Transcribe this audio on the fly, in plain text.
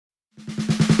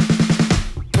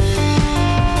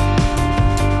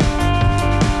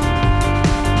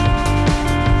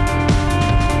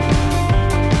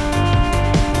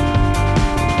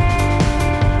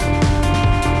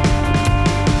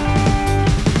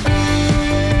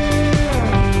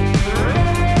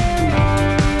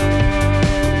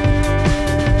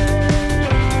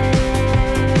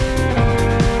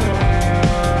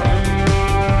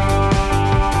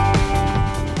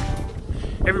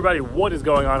everybody, what is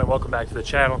going on, and welcome back to the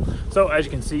channel. So as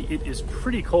you can see, it is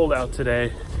pretty cold out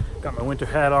today. Got my winter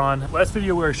hat on. Last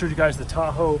video where I showed you guys the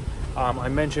Tahoe, I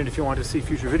mentioned if you wanted to see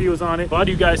future videos on it. A lot of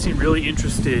you guys seem really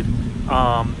interested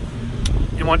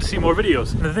and want to see more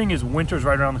videos. And the thing is, winter's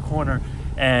right around the corner,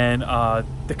 and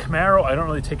the Camaro I don't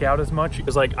really take out as much. It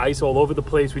was like ice all over the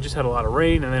place. We just had a lot of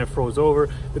rain and then it froze over.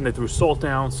 Then they threw salt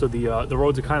down, so the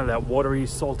roads are kind of that watery,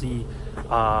 salty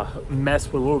mess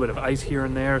with a little bit of ice here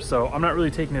and there. So I'm not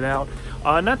really taking it out.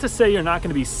 Not to say you're not going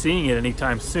to be seeing it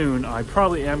anytime soon. I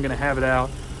probably am going to have it out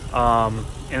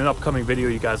in an upcoming video.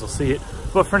 You guys will see it.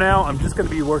 But for now, I'm just going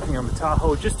to be working on the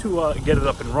Tahoe just to get it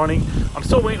up and running. I'm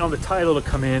still waiting on the title to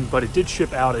come in, but it did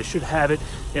ship out. I should have it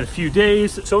in a few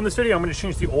days. So in this video, I'm going to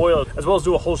change the oil as well as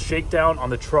do a whole shakedown on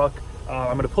the truck.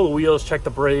 I'm going to pull the wheels, check the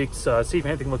brakes, see if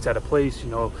anything looks out of place.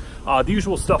 You know, the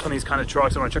usual stuff on these kind of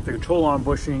trucks. I'm going to check the control arm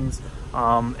bushings,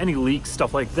 any leaks,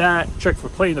 stuff like that. Check for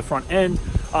play in the front end.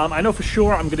 I know for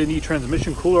sure I'm going to need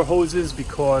transmission cooler hoses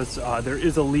because there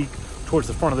is a leak towards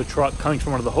the front of the truck coming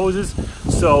from one of the hoses.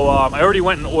 So I already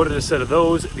went and ordered a set of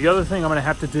those. The other thing I'm going to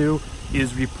have to do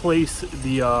is replace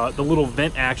the little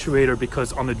vent actuator,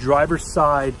 because on the driver's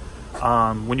side,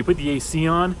 when you put the AC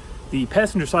on, the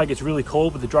passenger side gets really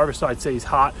cold, but the driver's side stays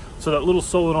hot. So that little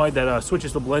solenoid that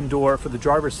switches the blend door for the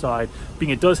driver's side, being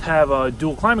it does have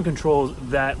dual climate controls,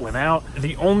 that went out.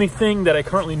 The only thing that I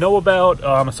currently know about,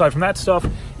 aside from that stuff,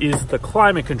 is the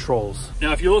climate controls.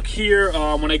 Now, if you look here,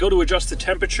 when I go to adjust the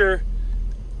temperature,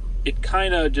 it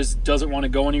kind of just doesn't want to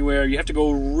go anywhere. You have to go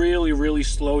really, really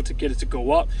slow to get it to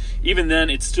go up. Even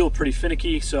then, it's still pretty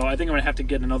finicky. So I think I'm gonna have to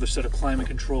get another set of climate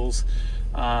controls.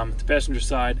 The passenger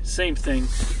side, same thing.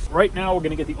 Right now, we're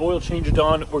gonna get the oil change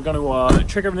done. We're gonna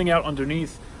check everything out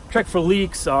underneath, check for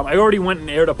leaks. I already went and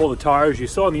aired up all the tires. You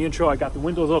saw in the intro, I got the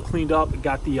windows all cleaned up,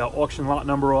 got the auction lot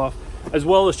number off, as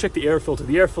well as check the air filter.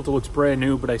 The air filter looks brand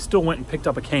new, but I still went and picked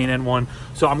up a K&N one,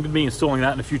 so I'm going to be installing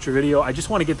that in a future video. I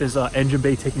just want to get this engine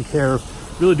bay taken care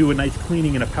of, really do a nice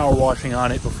cleaning and a power washing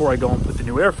on it before I go and put the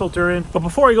new air filter in. But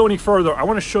before I go any further, I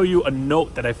want to show you a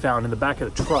note that I found in the back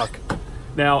of the truck.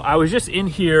 Now, I was just in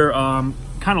here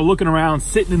kind of looking around,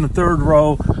 sitting in the third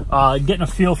row, getting a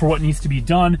feel for what needs to be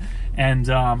done, and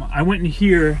I went in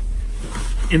here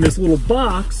in this little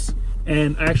box,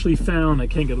 and I actually found, I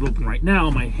can't get it open right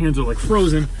now, my hands are like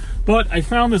frozen, but I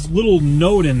found this little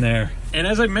note in there. And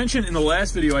as I mentioned in the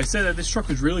last video, I said that this truck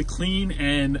was really clean,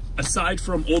 and aside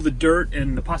from all the dirt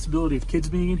and the possibility of kids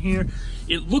being in here,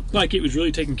 it looked like it was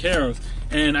really taken care of.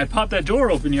 And I popped that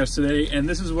door open yesterday, and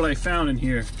this is what I found in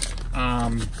here.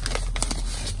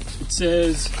 It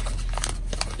says,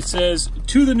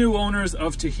 "To the new owners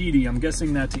of Tahiti." I'm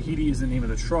guessing that Tahiti is the name of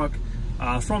the truck.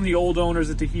 From the old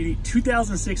owners of Tahiti,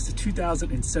 2006 to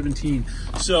 2017.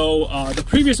 So the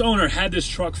previous owner had this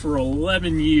truck for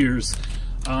 11 years.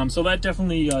 So that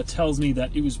definitely tells me that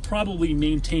it was probably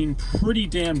maintained pretty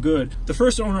damn good. The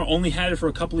first owner only had it for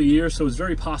a couple of years, so it's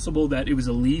very possible that it was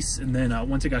a lease, and then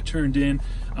once it got turned in,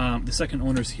 the second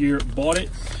owners here bought it.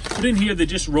 But in here, they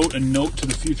just wrote a note to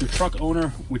the future truck owner,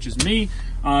 which is me.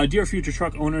 "Dear future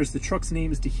truck owners, the truck's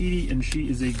name is Tahiti, and she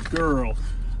is a girl.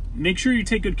 Make sure you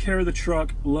take good care of the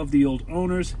truck. Love the old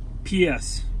owners.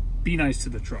 P.S. Be nice to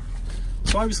the truck."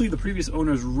 So obviously the previous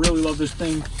owners really love this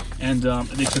thing, and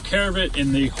they took care of it,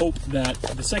 and they hope that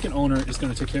the second owner is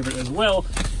going to take care of it as well.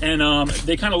 And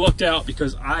they kind of lucked out,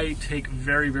 because I take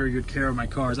very, very good care of my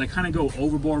cars. I kind of go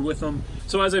overboard with them.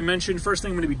 So as I mentioned, first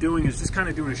thing I'm going to be doing is just kind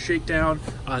of doing a shakedown,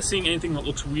 seeing anything that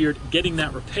looks weird, getting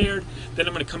that repaired. Then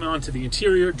I'm going to come on to the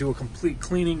interior, do a complete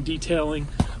cleaning, detailing.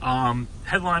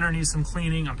 Headliner needs some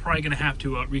cleaning. I'm probably going to have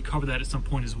to recover that at some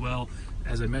point as well.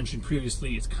 As I mentioned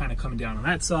previously, it's kind of coming down on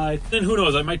that side. Then who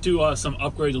knows, I might do some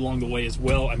upgrades along the way as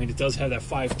well. I mean, it does have that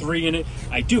 5.3 in it.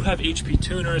 I do have HP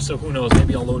tuners, so who knows,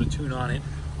 maybe I'll load a tune on it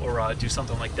or do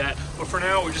something like that. But for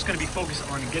now, we're just going to be focused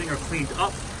on getting her cleaned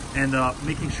up and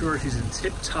making sure she's in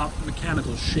tip-top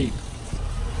mechanical shape.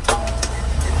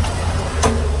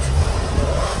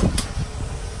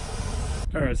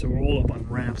 All right, so we're all up on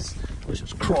ramps. Let's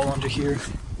just crawl under here,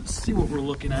 see what we're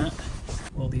looking at.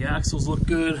 Well, the axles look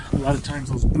good. A lot of times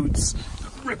those boots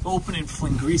rip open and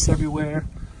fling grease everywhere.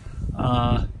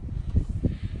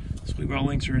 Split bar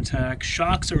links are intact.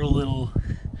 Shocks are a little,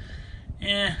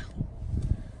 I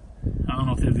don't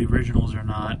know if they're the originals or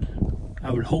not.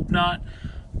 I would hope not,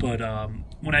 but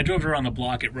when I drove around the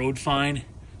block, it rode fine,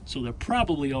 so they're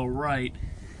probably all right.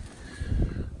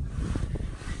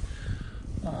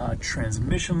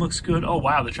 Transmission looks good. Oh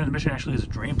wow, the transmission actually has a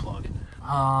drain plug.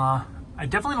 I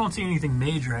definitely don't see anything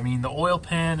major. I mean, the oil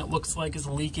pan, it looks like, is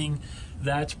leaking.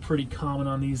 That's pretty common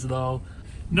on these though.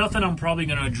 Nothing I'm probably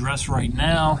going to address right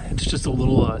now. It's just a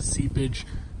little seepage.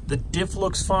 The diff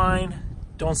looks fine.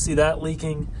 Don't see that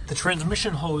leaking. The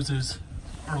transmission hoses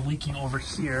are leaking over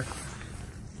here.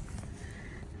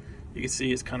 You can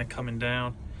see it's kind of coming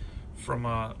down from,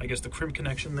 I guess, the crimp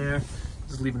connection there.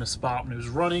 Just leaving a spot when it was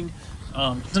running.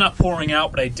 It's not pouring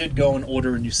out, but I did go and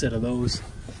order a new set of those.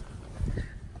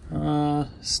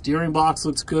 Steering box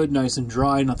looks good, nice and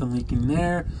dry, nothing leaking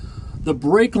there. The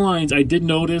brake lines, I did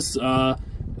notice,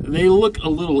 they look a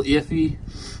little iffy.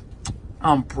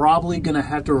 I'm probably gonna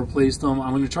have to replace them.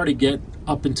 I'm gonna try to get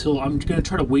up until, I'm gonna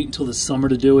try to wait until the summer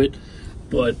to do it.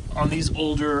 But on these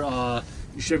older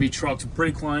Chevy trucks,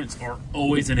 brake lines are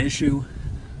always an issue.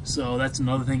 So that's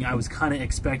another thing I was kind of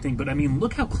expecting. But I mean,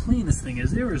 look how clean this thing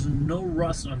is. There is no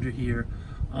rust under here.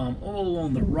 All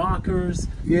along the rockers.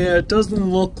 Yeah, it doesn't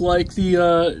look like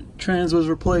the trans was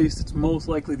replaced. It's most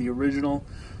likely the original.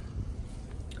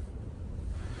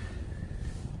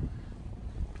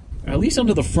 At least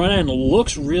under the front end,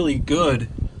 looks really good.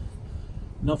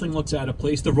 Nothing looks out of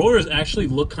place. The rotors actually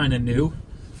look kind of new.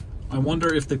 I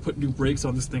wonder if they put new brakes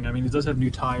on this thing. I mean, it does have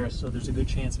new tires, so there's a good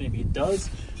chance maybe it does.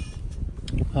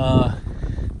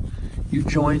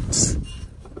 U-joints.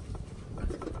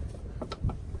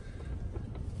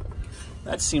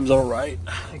 That seems all right.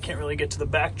 I can't really get to the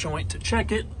back joint to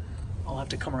check it. I'll have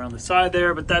to come around the side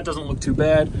there, but that doesn't look too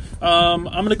bad. I'm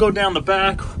gonna go down the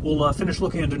back. We'll finish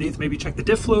looking underneath, maybe check the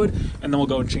diff fluid, and then we'll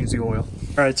go and change the oil.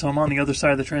 All right, so I'm on the other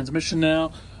side of the transmission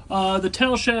now. The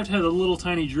tail shaft had a little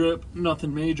tiny drip,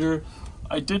 nothing major.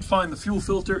 I did find the fuel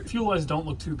filter. Fuel lines don't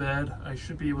look too bad. I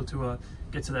should be able to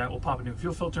get to that. We'll pop a new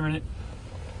fuel filter in it.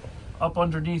 Up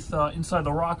underneath, inside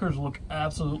the rockers look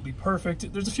absolutely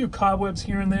perfect. There's a few cobwebs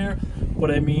here and there,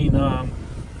 but I mean,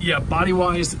 yeah,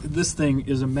 body-wise, this thing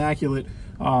is immaculate.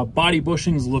 Body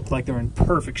bushings look like they're in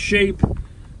perfect shape.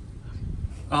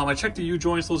 I checked the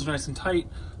U-joints, those are nice and tight.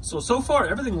 So far,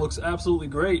 everything looks absolutely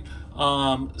great.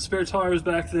 Spare tires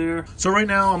back there. So right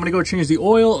now, I'm gonna go change the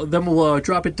oil, then we'll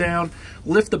drop it down,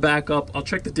 lift the back up, I'll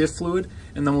check the diff fluid,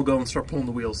 and then we'll go and start pulling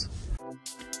the wheels.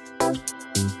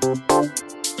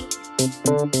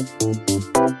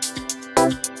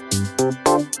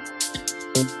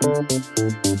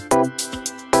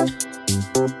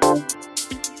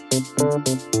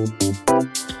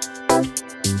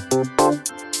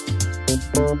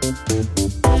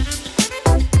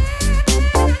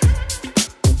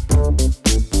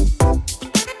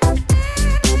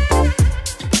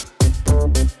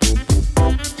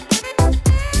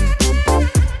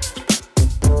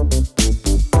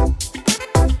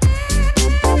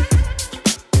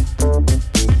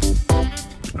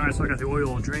 So I got the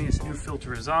oil and drains, new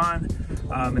filter is on,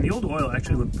 and the old oil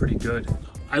actually looked pretty good.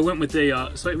 I went with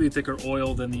a slightly thicker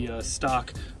oil than the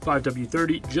stock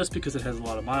 5W30 just because it has a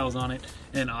lot of miles on it,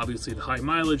 and obviously the high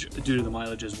mileage due to the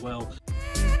mileage as well.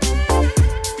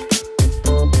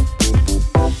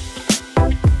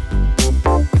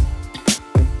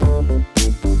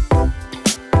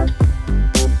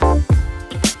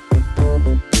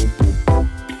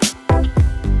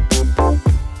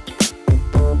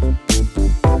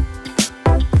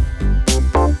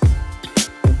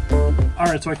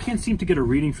 Alright, so I can't seem to get a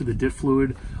reading for the diff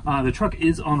fluid. The truck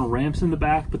is on ramps in the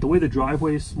back, but the way the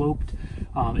driveway is sloped,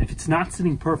 if it's not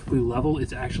sitting perfectly level,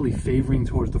 it's actually favoring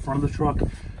towards the front of the truck,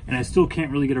 and I still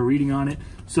can't really get a reading on it.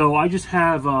 So I just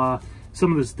have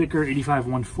some of this thicker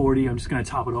 85-140. I'm just going to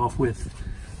top it off with.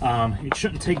 It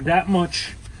shouldn't take that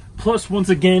much. Plus, once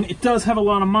again, it does have a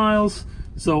lot of miles,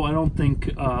 so I don't think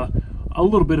a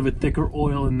little bit of a thicker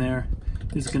oil in there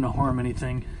is going to harm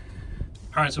anything.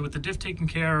 Alright, so with the diff taken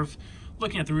care of,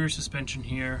 looking at the rear suspension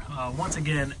here, once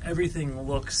again, everything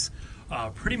looks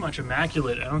pretty much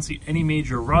immaculate. I don't see any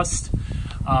major rust.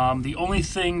 The only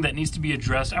thing that needs to be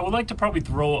addressed, I would like to probably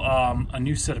throw a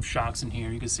new set of shocks in here.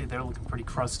 You can see they're looking pretty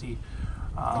crusty.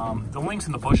 The links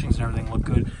and the bushings and everything look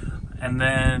good. And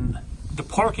then the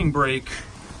parking brake,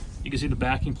 you can see the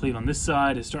backing plate on this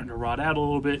side is starting to rot out a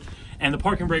little bit. And the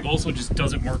parking brake also just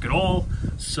doesn't work at all.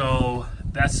 So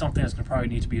that's something that's going to probably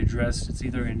need to be addressed. It's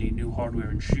either going to need new hardware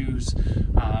and shoes.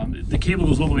 The cable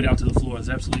goes all the way down to the floor. There's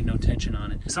absolutely no tension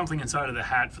on it. Something inside of the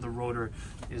hat for the rotor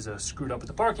is screwed up with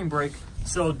the parking brake.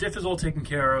 So diff is all taken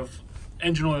care of.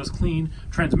 Engine oil is clean.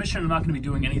 Transmission I'm not going to be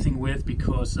doing anything with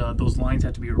because those lines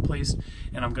have to be replaced.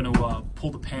 And I'm going to pull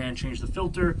the pan, change the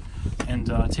filter,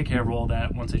 and take care of all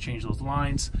that once I change those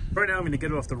lines. Right now I'm going to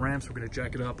get it off the ramps. We're going to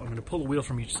jack it up. I'm going to pull the wheel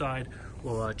from each side.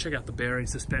 We'll check out the bearing,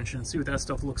 suspension, see what that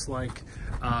stuff looks like,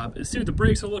 see what the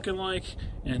brakes are looking like,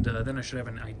 and then I should have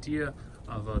an idea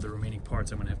of the remaining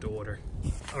parts I'm going to have to order.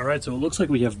 All right, so it looks like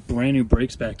we have brand new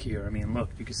brakes back here. I mean, look,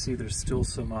 you can see there's still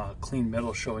some clean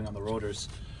metal showing on the rotors.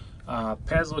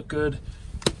 Pads look good.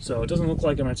 So it doesn't look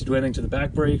like I'm gonna have to do anything to the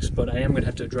back brakes, but I am gonna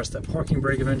have to address that parking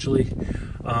brake eventually.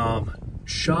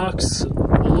 Shocks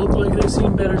look like they've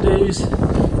seen better days.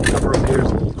 Cover up here is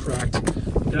a little cracked.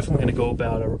 I'm definitely gonna go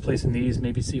about replacing these,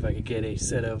 maybe see if I could get a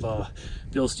set of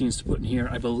Bilsteins to put in here.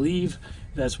 I believe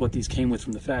that's what these came with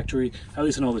from the factory. At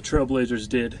least I know the Trailblazers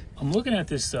did. I'm looking at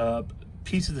this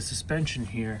piece of the suspension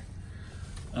here.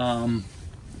 For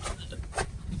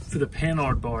the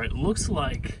Panhard bar, it looks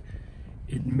like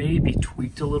it may be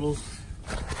tweaked a little.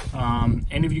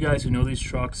 Any of you guys who know these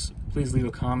trucks, please leave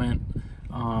a comment.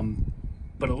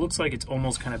 But it looks like it's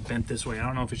almost kind of bent this way. I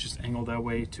don't know if it's just angled that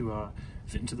way to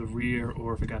fit into the rear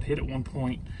or if it got hit at one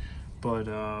point, but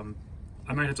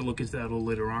I might have to look into that a little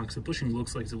later on because the bushing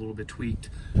looks like it's a little bit tweaked.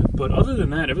 But other than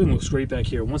that, everything looks great back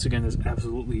here. Once again, there's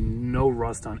absolutely no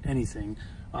rust on anything.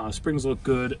 Springs look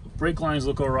good, brake lines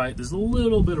look all right. There's a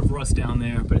little bit of rust down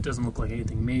there, but it doesn't look like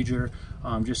anything major,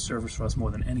 just surface rust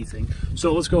more than anything.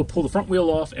 So let's go pull the front wheel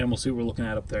off and we'll see what we're looking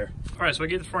at up there. All right, so I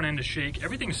gave the front end a shake.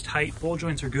 Everything's tight, ball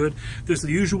joints are good. There's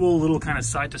the usual little kind of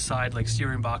side to side, like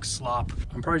steering box slop.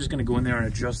 I'm probably just gonna go in there and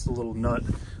adjust the little nut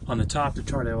on the top to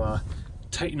try to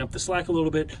tighten up the slack a little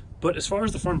bit. But as far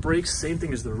as the front brakes, same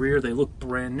thing as the rear. They look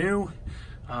brand new.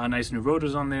 Nice new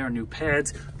rotors on there, new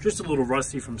pads, just a little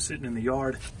rusty from sitting in the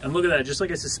yard. And look at that, just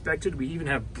like I suspected, we even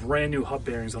have brand new hub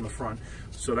bearings on the front.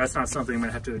 So that's not something I'm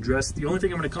gonna have to address. The only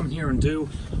thing I'm gonna come here and do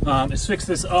is fix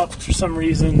this up. For some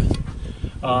reason,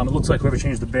 it looks like whoever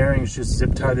changed the bearings just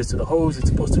zip tie this to the hose. It's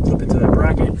supposed to clip into that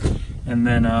bracket. And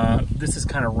then this is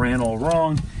kind of ran all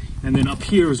wrong. And then up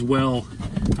here as well,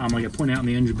 like I pointed out in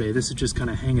the engine bay, this is just kind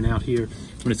of hanging out here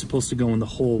when it's supposed to go in the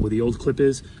hole where the old clip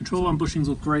is. Control arm bushings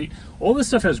look great. All this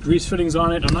stuff has grease fittings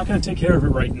on it. I'm not going to take care of it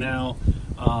right now.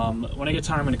 When I get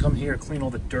time, I'm going to come here, clean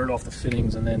all the dirt off the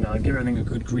fittings, and then give everything a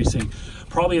good greasing.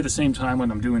 Probably at the same time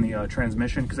when I'm doing the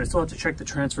transmission, because I still have to check the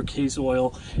transfer case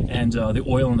oil and the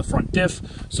oil in the front diff.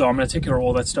 So I'm going to take care of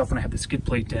all that stuff when I have the skid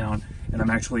plate down and I'm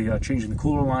actually changing the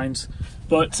cooler lines.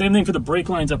 But same thing for the brake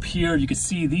lines up here. You can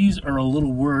see these are a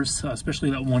little worse,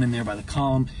 especially that one in there by the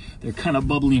column. They're kind of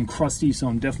bubbly and crusty, so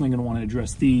I'm definitely going to want to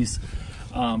address these.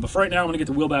 But for right now, I'm going to get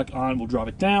the wheel back on. We'll drop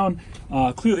it down,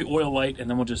 clear the oil light, and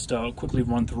then we'll just quickly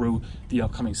run through the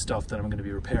upcoming stuff that I'm going to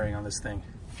be repairing on this thing.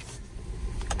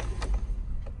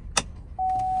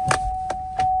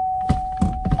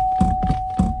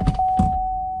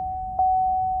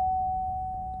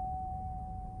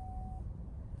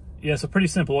 Yeah, so pretty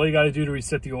simple. All you got to do to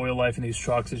reset the oil life in these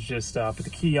trucks is just put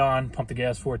the key on, pump the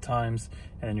gas 4 times,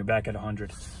 and then you're back at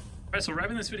 100. All right, so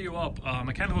wrapping this video up,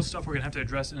 mechanical stuff we're gonna have to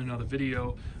address in another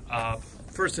video.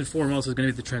 First and foremost is gonna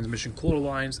be the transmission cooler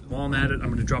lines. While I'm at it, I'm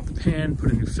gonna drop the pan,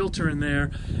 put a new filter in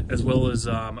there, as well as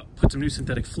put some new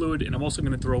synthetic fluid, and I'm also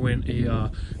gonna throw in a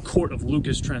quart of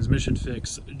Lucas transmission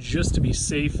fix, just to be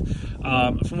safe.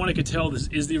 From what I could tell, this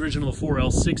is the original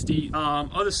 4L60.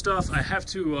 Other stuff, I have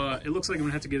to, it looks like I'm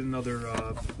gonna have to get another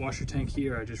washer tank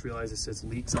here. I just realized it says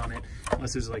leaks on it,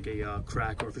 unless there's like a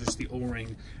crack, or if it's just the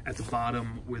O-ring at the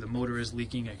bottom where the motor is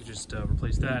leaking, I could just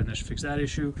replace that and that should fix that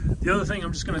issue. The other thing,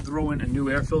 I'm just gonna throw in a new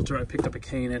air filter. I picked up a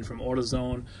K&N from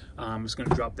AutoZone. I'm just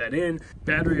gonna drop that in.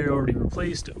 Battery I already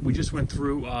replaced. We just went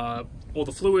through all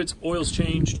the fluids, oil's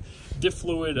changed, diff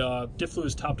fluid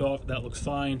is topped off, that looks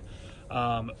fine.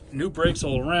 New brakes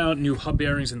all around, new hub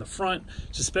bearings in the front,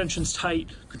 suspension's tight,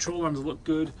 control arms look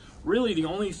good. Really the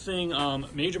only thing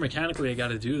major mechanically I got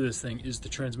to do to this thing is the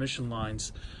transmission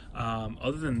lines.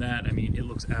 Other than that, I mean, it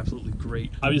looks absolutely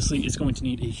great. Obviously it's going to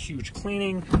need a huge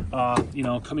cleaning. You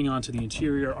know, coming onto the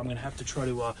interior, I'm gonna have to try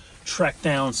to track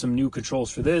down some new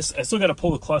controls for this. I still got to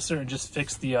pull the cluster and just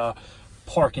fix the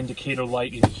park indicator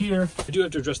light in here. I do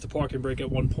have to address the parking brake at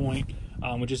one point,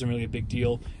 which isn't really a big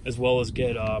deal, as well as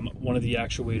get one of the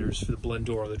actuators for the blend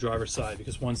door on the driver's side,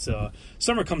 because once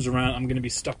summer comes around, I'm going to be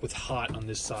stuck with hot on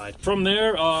this side. From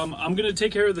there, I'm going to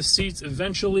take care of the seats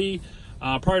eventually,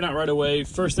 probably not right away.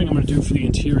 First thing I'm going to do for the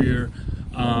interior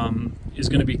is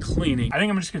going to be cleaning. I think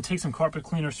I'm just going to take some carpet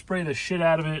cleaner, spray the shit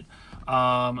out of it,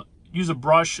 use a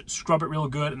brush, scrub it real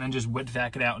good, and then just wet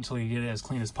vac it out until you get it as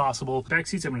clean as possible. Back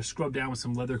seats I'm going to scrub down with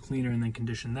some leather cleaner and then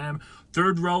condition them.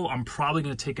 Third row I'm probably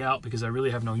going to take out because I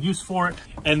really have no use for it.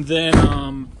 And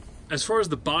then as far as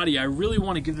the body, I really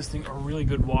want to give this thing a really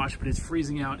good wash, but it's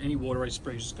freezing out. Any water I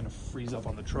spray is just going to freeze up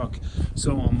on the truck.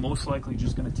 So I'm most likely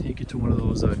just going to take it to one of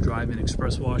those drive-in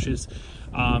express washes.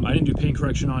 I didn't do paint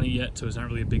correction on it yet, so it's not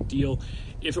really a big deal.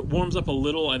 If it warms up a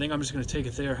little, I think I'm just going to take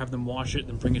it there, have them wash it,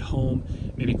 then bring it home,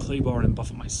 maybe clay bar it and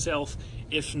buff it myself.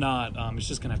 If not, it's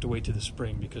just gonna have to wait to the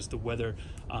spring because the weather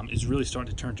is really starting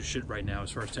to turn to shit right now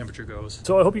as far as temperature goes.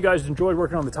 So I hope you guys enjoyed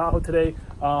working on the Tahoe today.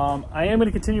 I am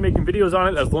gonna continue making videos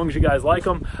on it as long as you guys like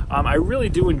them. I really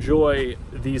do enjoy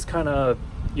these kind of,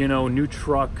 you know, new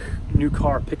truck, new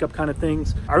car pickup kind of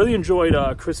things. I really enjoyed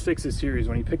Chris Fix's series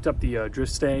when he picked up the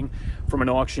drift stang from an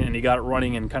auction and he got it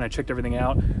running and kind of checked everything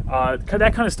out.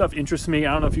 That kind of stuff interests me.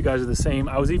 I don't know if you guys are the same.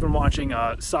 I was even watching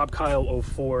Saab Kyle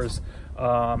 04's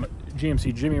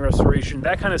GMC Jimmy restoration,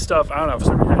 that kind of stuff. I don't know, for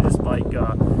some reason I just like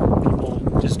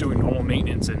people just doing normal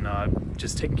maintenance and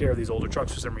just taking care of these older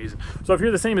trucks for some reason. So if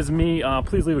you're the same as me,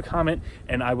 please leave a comment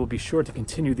and I will be sure to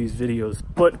continue these videos.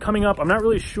 But coming up, I'm not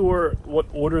really sure what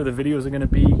order the videos are going to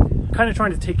be. Kind of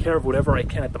trying to take care of whatever I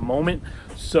can at the moment.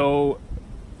 So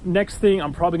next thing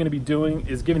I'm probably going to be doing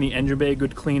is giving the engine bay a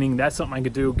good cleaning. That's something I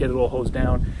could do, get it all hosed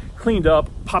down, cleaned up,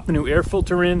 pop the new air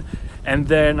filter in, and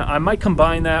then I might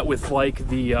combine that with like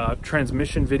the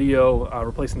transmission video,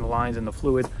 replacing the lines and the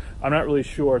fluid. I'm not really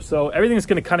sure. So everything's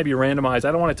going to kind of be randomized.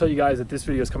 I don't want to tell you guys that this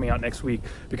video is coming out next week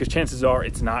because chances are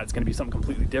it's not. It's going to be something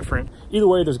completely different. Either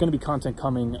way, there's going to be content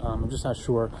coming. I'm just not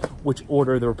sure which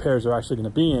order the repairs are actually going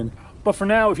to be in. But for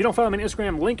now, if you don't follow me on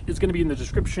Instagram, link is going to be in the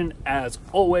description as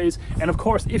always. And of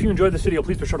course, if you enjoyed this video,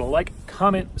 please be sure to like,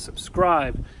 comment,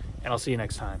 subscribe, and I'll see you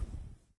next time.